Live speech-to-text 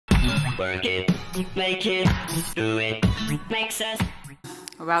Work it, make it, do it, make sense.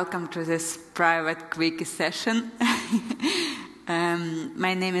 Welcome to this private quickie session.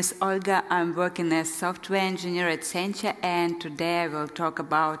 My name is Olga. I'm working as software engineer at Sencha, and today I will talk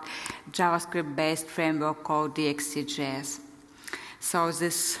about JavaScript-based framework called Ext JS. So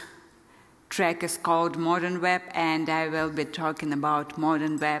this track is called Modern Web, and I will be talking about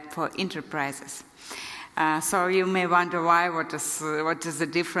modern web for enterprises. So you may wonder why, what is the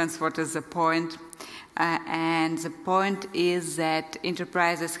difference, what is the point? And the point is that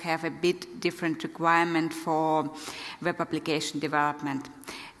enterprises have a bit different requirement for web application development.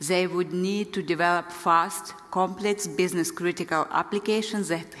 They would need to develop fast, complex, business-critical applications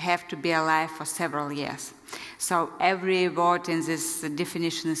that have to be alive for several years. So every word in this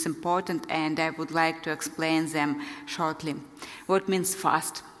definition is important, and I would like to explain them shortly. What means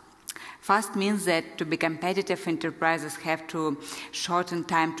fast? Fast means that to be competitive, enterprises have to shorten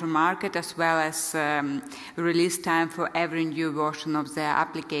time to market as well as release time for every new version of their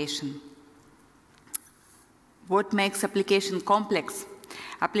application. What makes application complex?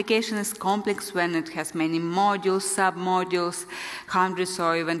 Application is complex when it has many modules, sub-modules, hundreds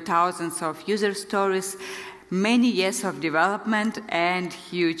or even thousands of user stories, many years of development, and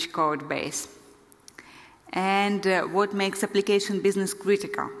huge code base. And what makes application business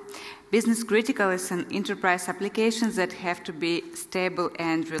critical? Business critical is an enterprise applications that have to be stable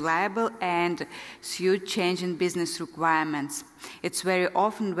and reliable and suit changing business requirements. It's very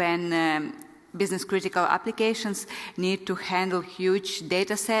often when business critical applications need to handle huge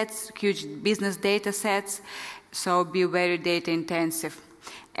data sets, huge business data sets, so be very data intensive.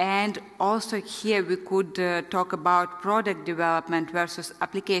 And also here we could talk about product development versus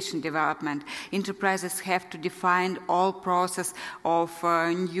application development. Enterprises have to define all process of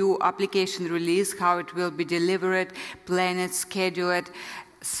new application release, how it will be delivered, plan it, schedule it.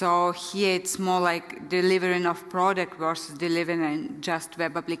 So here it's more like delivering of product versus delivering just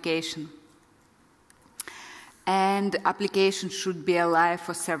web application. And application should be alive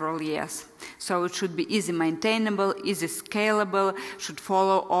for several years. So it should be easy maintainable, easy scalable, should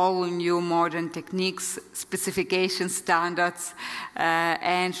follow all new modern techniques, specifications, standards,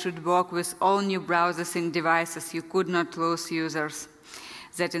 and should work with all new browsers and devices. You could not lose users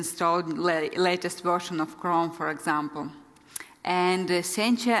that installed latest version of Chrome, for example. And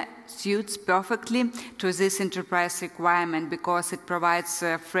Sencha suits perfectly to this enterprise requirement because it provides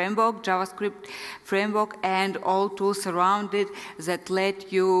a framework, JavaScript framework, and all tools around it that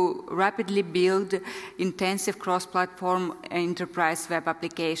let you rapidly build intensive cross-platform enterprise web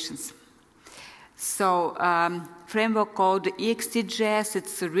applications. So, framework called Ext JS,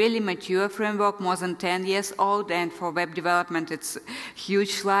 it's a really mature framework, more than 10 years old, and for web development it's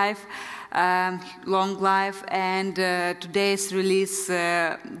huge life. Long life, and today's release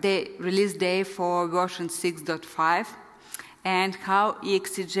day for version 6.5, and how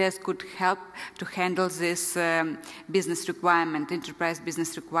Ext JS could help to handle this business requirement, enterprise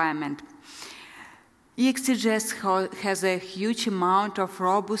business requirement. Ext JS has a huge amount of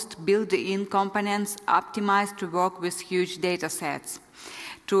robust built-in components optimized to work with huge data sets.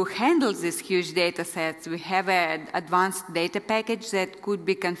 To handle these huge data sets, we have an advanced data package that could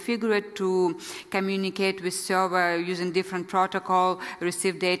be configured to communicate with server using different protocol,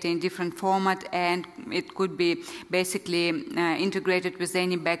 receive data in different format, and it could be basically integrated with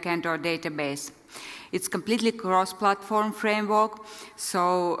any backend or database. It's completely cross-platform framework,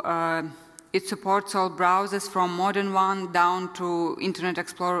 so it supports all browsers from modern one down to Internet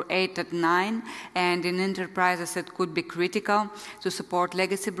Explorer 8 and 9, and in enterprises it could be critical to support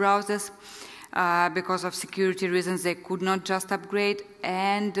legacy browsers. Because of security reasons they could not just upgrade,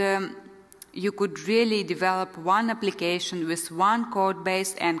 and you could really develop one application with one code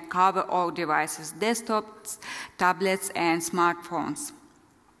base and cover all devices, desktops, tablets, and smartphones.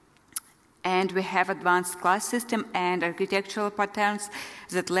 And we have advanced class system and architectural patterns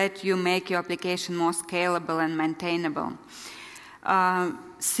that let you make your application more scalable and maintainable.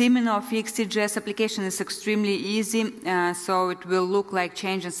 Theming of Ext JS application is extremely easy, so it will look like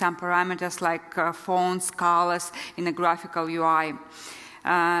changing some parameters like fonts, colors in a graphical UI.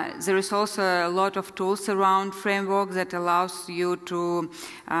 There is also a lot of tools around framework that allows you to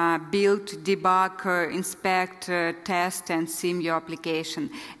build, debug, inspect, test, and theme your application.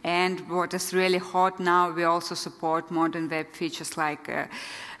 And what is really hot now, we also support modern web features like a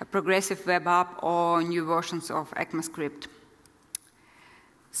progressive web app or new versions of ECMAScript.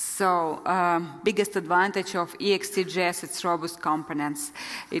 So, biggest advantage of Ext JS, its robust components.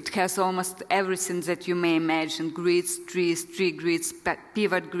 It has almost everything that you may imagine: grids, trees, tree grids,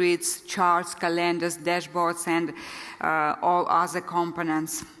 pivot grids, charts, calendars, dashboards, and all other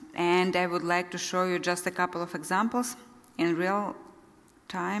components. And I would like to show you just a couple of examples in real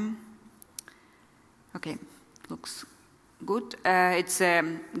time. Okay, looks good. It's a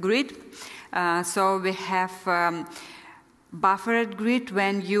grid. So we have buffered grid.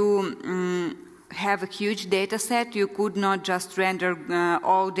 When you have a huge data set, you could not just render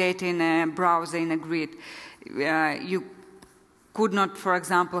all data in a browser in a grid. You could not, for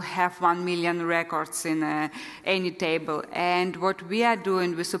example, have 1 million records in any table. And what we are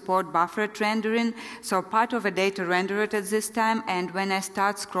doing, we support buffered rendering. So part of a data rendered at this time, and when I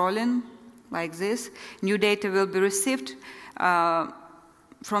start scrolling like this, new data will be received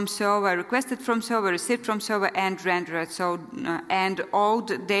from server, requested from server, received from server, and rendered. So, and all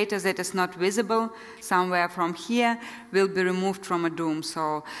the data that is not visible somewhere from here will be removed from a DOM.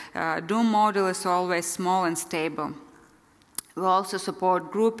 So DOM model is always small and stable. We also support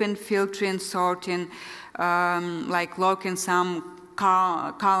grouping, filtering, sorting, like locking some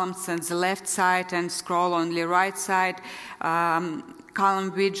columns on the left side and scroll on the right side.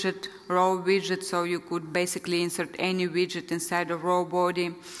 Column widget, row widget, so you could basically insert any widget inside of row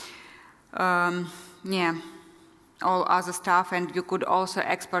body. Yeah, all other stuff, and you could also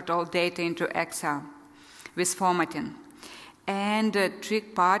export all data into Excel with formatting. And the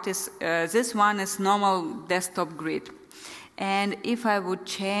trick part is, this one is normal desktop grid. And if I would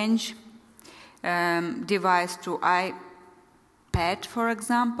change device to iPad, for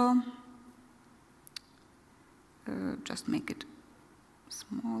example, just make it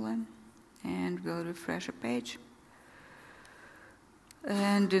smaller, and we'll refresh a page.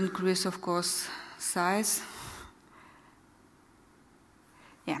 And increase, of course, size.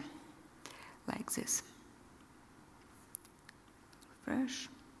 Yeah, like this. Refresh.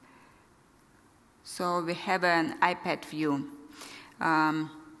 So we have an iPad view.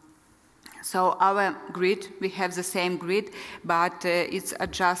 So our grid, we have the same grid, but it's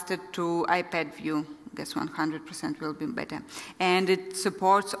adjusted to iPad view. I guess 100% will be better. And it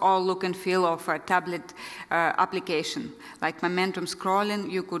supports all look and feel of a tablet application. Like momentum scrolling,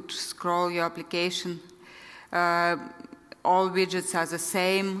 you could scroll your application. All widgets are the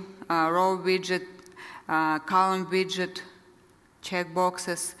same, row widget, column widget,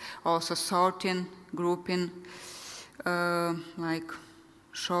 checkboxes, also sorting, grouping, like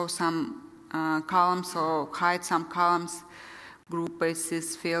show some columns or hide some columns, group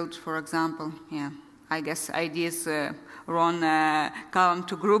basis field, for example. Yeah, I guess ideas wrong column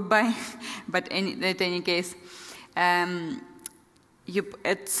to group by, but at any case,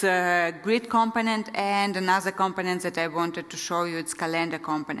 it's a grid component, and another component that I wanted to show you, it's calendar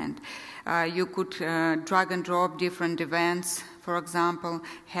component. You could drag and drop different events, for example,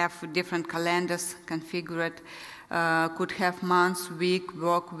 have different calendars configured, could have months, week,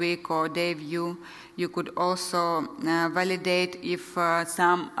 work week, or day view. You could also validate if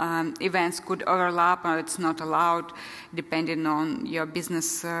some events could overlap or it's not allowed, depending on your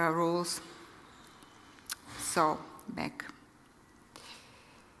business rules. So, back.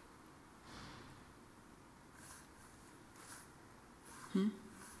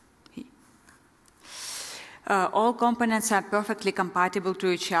 All components are perfectly compatible to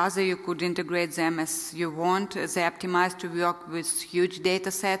each other. You could integrate them as you want. They're optimized to work with huge data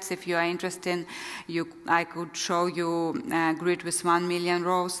sets. If you are interested, I could show you a grid with 1 million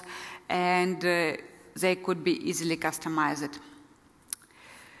rows, and they could be easily customized.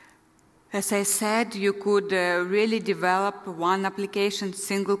 As I said, you could really develop one application,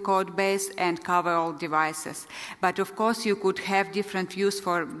 single code base, and cover all devices. But of course, you could have different views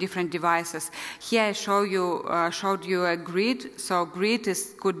for different devices. Here I showed you a grid. So grid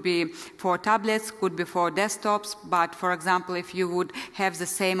could be for tablets, could be for desktops. But for example, if you would have the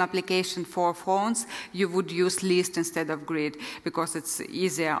same application for phones, you would use list instead of grid because it's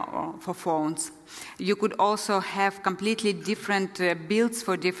easier for phones. You could also have completely different builds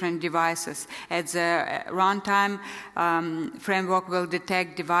for different devices. At the runtime, framework will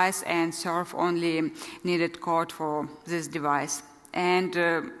detect device and serve only needed code for this device.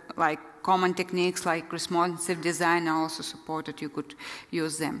 And like common techniques like responsive design are also supported. You could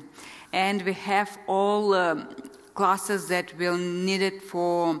use them. And we have all classes that will need it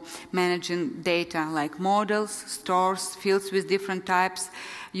for managing data, like models, stores, fields with different types.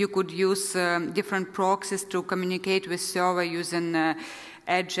 You could use different proxies to communicate with server using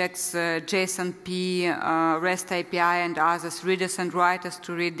Ajax, JSON-P, REST API, and others, readers and writers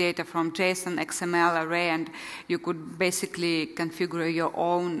to read data from JSON, XML, array, and you could basically configure your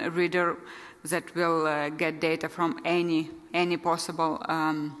own reader that will get data from any possible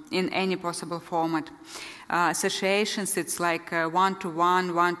in any possible format. Associations, it's like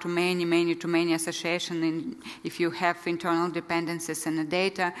one-to-one, one-to-many, many-to-many association if you have internal dependencies in the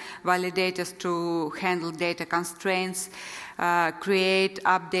data. Validators to handle data constraints. Create,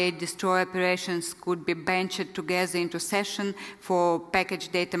 update, destroy operations could be benched together into session for package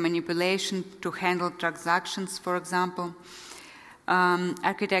data manipulation to handle transactions, for example.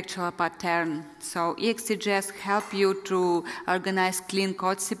 Architectural pattern. So Ext JS help you to organize clean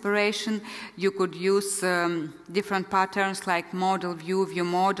code separation. You could use different patterns like model view, view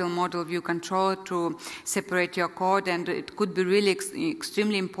model, model view controller to separate your code, and it could be really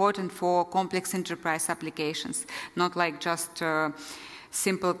extremely important for complex enterprise applications, not like just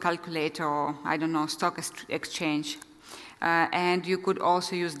simple calculator or, I don't know, stock exchange. And you could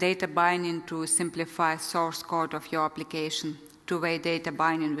also use data binding to simplify source code of your application. Two-way data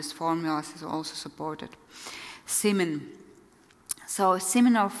binding with formulas is also supported. Semin. So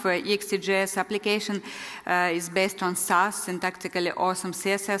Semin of Ext JS application is based on SAS, syntactically awesome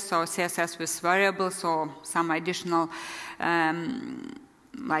CSS, or CSS with variables or some additional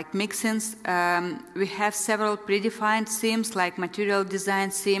like mixins. We have several predefined themes like material design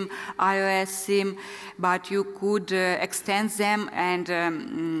theme, iOS theme, but you could extend them and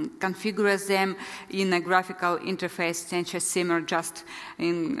configure them in a graphical interface, Sencha theme, or just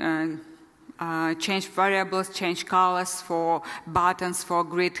in change variables, change colors for buttons, for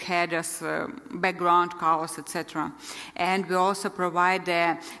grid headers, background colors, etc. And we also provide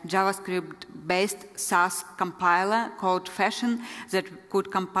a JavaScript-based SAS compiler called Fashion that could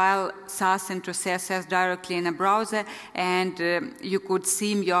compile SAS into CSS directly in a browser, and you could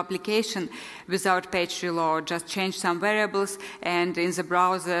theme your application without page reload. Just change some variables, and in the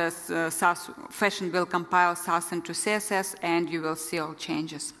browser, Fashion will compile SAS into CSS, and you will see all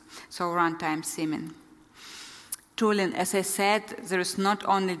changes. So runtime theming. Tooling, as I said, there is not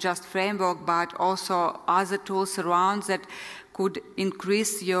only just framework, but also other tools around that could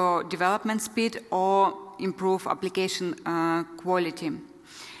increase your development speed or improve application quality.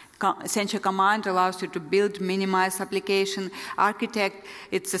 Sencha Command allows you to build, minimize application. Architect,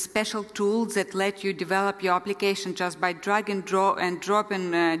 it's a special tool that lets you develop your application just by drag and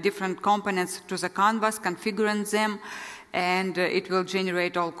dropping different components to the canvas, configuring them, and it will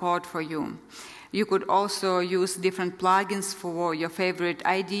generate all code for you. You could also use different plugins for your favorite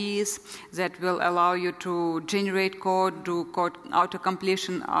IDEs that will allow you to generate code, do code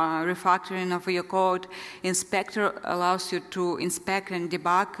auto-completion, refactoring of your code. Inspector allows you to inspect and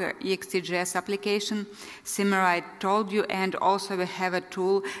debug Ext JS application. Similar I told you, and also we have a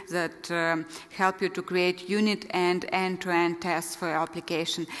tool that help you to create unit and end-to-end tests for your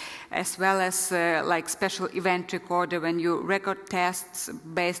application, as well as like special event recorder when you record tests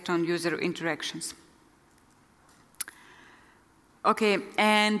based on user interactions. Okay,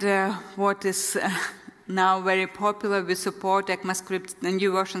 and what is now very popular, we support ECMAScript, the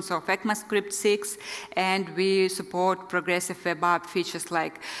new versions of ECMAScript 6, and we support progressive web app features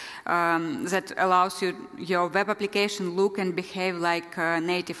like that allows your web application look and behave like a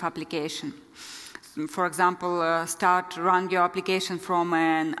native application. For example, run your application from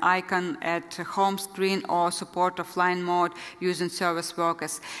an icon at home screen or support offline mode using service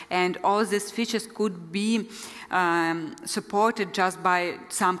workers. And all these features could be supported just by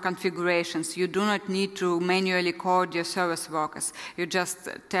some configurations. You do not need to manually code your service workers. You just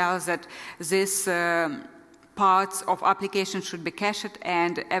tell that this parts of application should be cached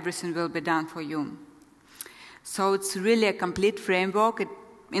and everything will be done for you. So it's really a complete framework. It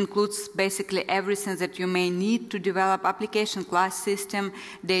includes basically everything that you may need to develop application, class system,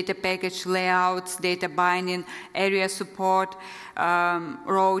 data package layouts, data binding, area support,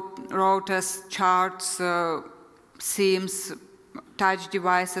 routers, charts, themes, touch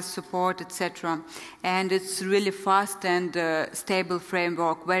devices support, etc. And it's really fast and stable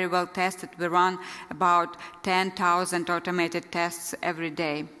framework, very well tested. We run about 10,000 automated tests every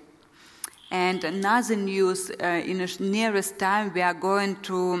day. And another news, in the nearest time, we are going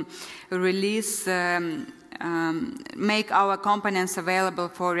to release, make our components available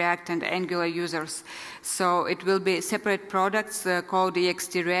for React and Angular users. So it will be separate products called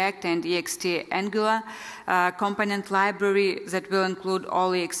Ext React and Ext Angular component library that will include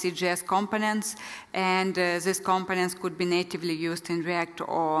all Ext JS components, and these components could be natively used in React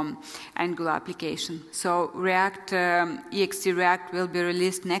or Angular application. So Ext React will be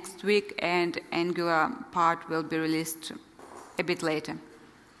released next week, and Angular part will be released a bit later.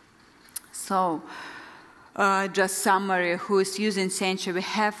 So just summary, who is using Sencha? We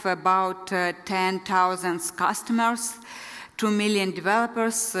have about 10,000 customers. 2 million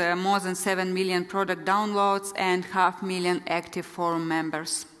developers, more than 7 million product downloads, and 500,000 active forum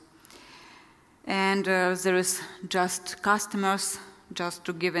members. And there is just customers, just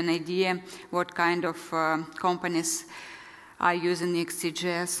to give an idea what kind of companies are using Ext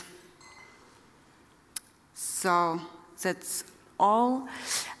JS. So that's all.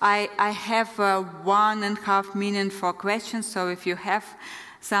 I have 1.5 minutes for questions, so if you have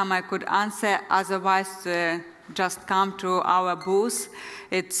some I could answer, otherwise just come to our booth.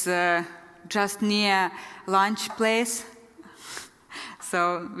 It's just near lunch place,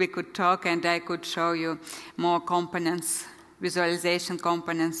 so we could talk and I could show you more components, visualization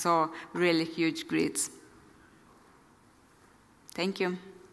components or really huge grids. Thank you.